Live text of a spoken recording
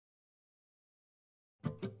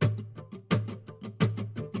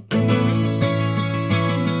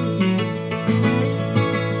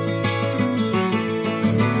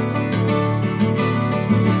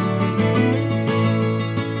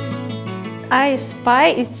I Spy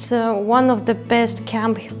is one of the best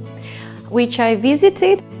camps which I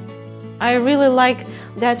visited. I really like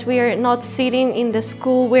that we are not sitting in the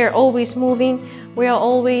school, we are always moving, we are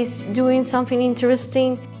always doing something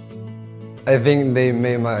interesting. I think they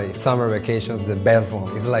made my summer vacations the best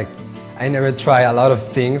one. It's like I never try a lot of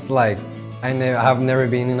things, like I've never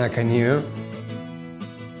been in a canoe.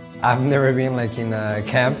 I've never been like in a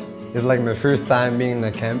camp. It's like my first time being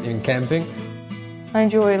in camping. I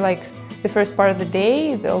enjoy like the first part of the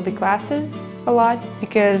day, all the classes a lot,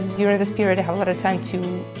 because during this period I have a lot of time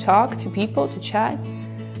to talk to people, to chat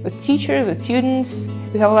with teachers, with students.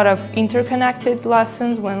 We have a lot of interconnected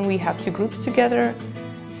lessons when we have two groups together,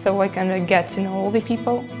 so I kind of get to know all the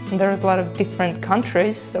people. And there's a lot of different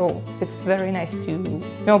countries, so it's very nice to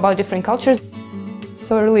know about different cultures.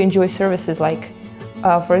 So I really enjoy services like,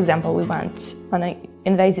 for example, we went on an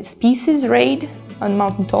invasive species raid on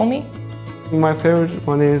Mountain Tomi. My favorite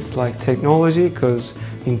one is like technology, because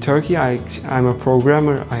in Turkey I'm a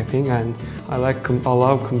programmer, I think, and I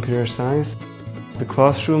love computer science. The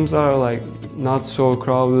classrooms are like not so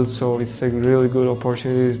crowded, so it's a really good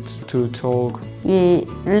opportunity to talk. We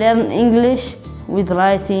learn English with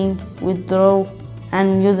writing, with draw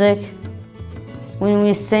and music. When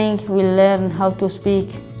we sing, we learn how to speak.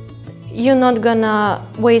 You're not gonna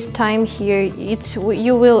waste time here.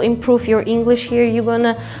 You will improve your English here. You're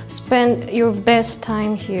gonna spend your best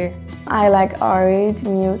time here. I like art,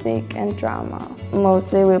 music and drama.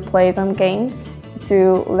 Mostly we play some games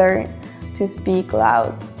to learn to speak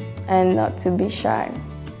loud and not to be shy.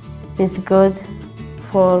 It's good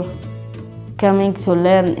for coming to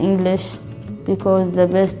learn English because the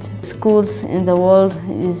best schools in the world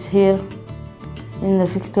is here in the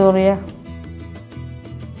Victoria.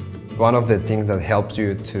 One of the things that helps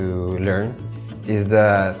you to learn is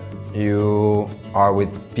that you are with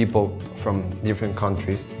people from different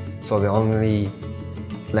countries, so the only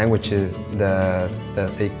language that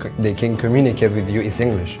they can communicate with you is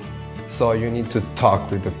English. So you need to talk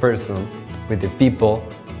with the person, with the people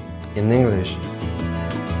in English.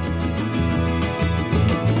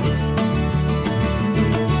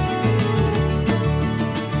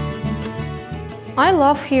 I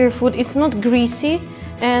love here food. It's not greasy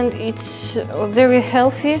and it's very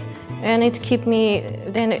healthy and it keeps me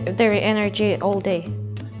very energy all day.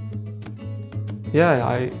 Yeah,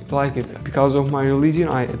 I like it. Because of my religion,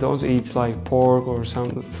 I don't eat like pork or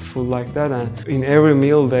some food like that. And in every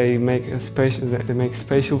meal they make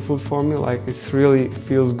special food for me. Like it really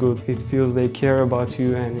feels good. It feels they care about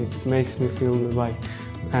you, and it makes me feel like.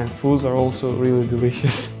 And foods are also really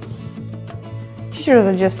delicious. Teachers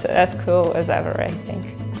are just as cool as ever, I think.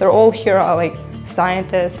 They're all here are like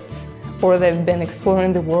scientists, or they've been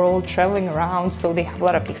exploring the world, traveling around, so they have a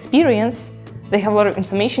lot of experience. They have a lot of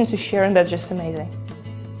information to share, and that's just amazing.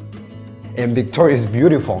 And Victoria is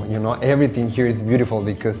beautiful, you know, everything here is beautiful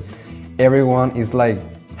because everyone is like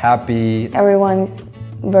happy. Everyone is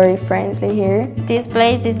very friendly here. This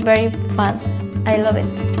place is very fun. I love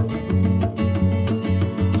it.